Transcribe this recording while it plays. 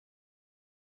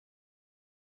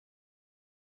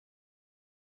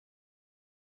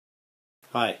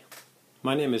Hi,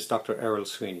 my name is Dr. Errol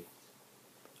Sweeney.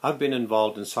 I've been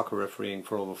involved in soccer refereeing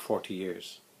for over 40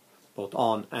 years, both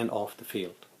on and off the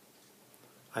field.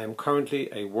 I am currently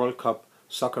a World Cup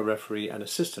soccer referee and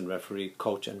assistant referee,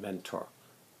 coach and mentor.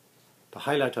 The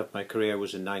highlight of my career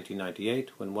was in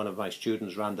 1998 when one of my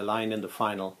students ran the line in the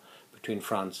final between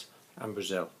France and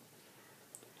Brazil.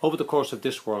 Over the course of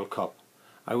this World Cup,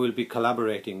 I will be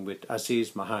collaborating with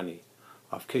Aziz Mahani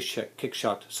of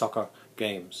Kickshot Soccer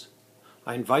Games.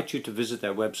 I invite you to visit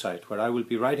their website, where I will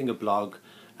be writing a blog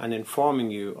and informing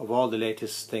you of all the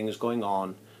latest things going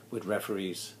on with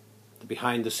referees, the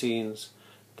behind the scenes,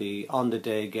 the on the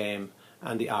day game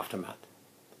and the aftermath,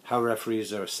 how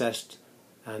referees are assessed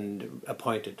and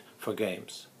appointed for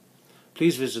games.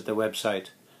 Please visit their website,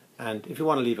 and if you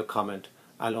want to leave a comment,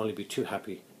 I'll only be too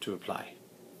happy to reply.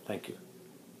 Thank you.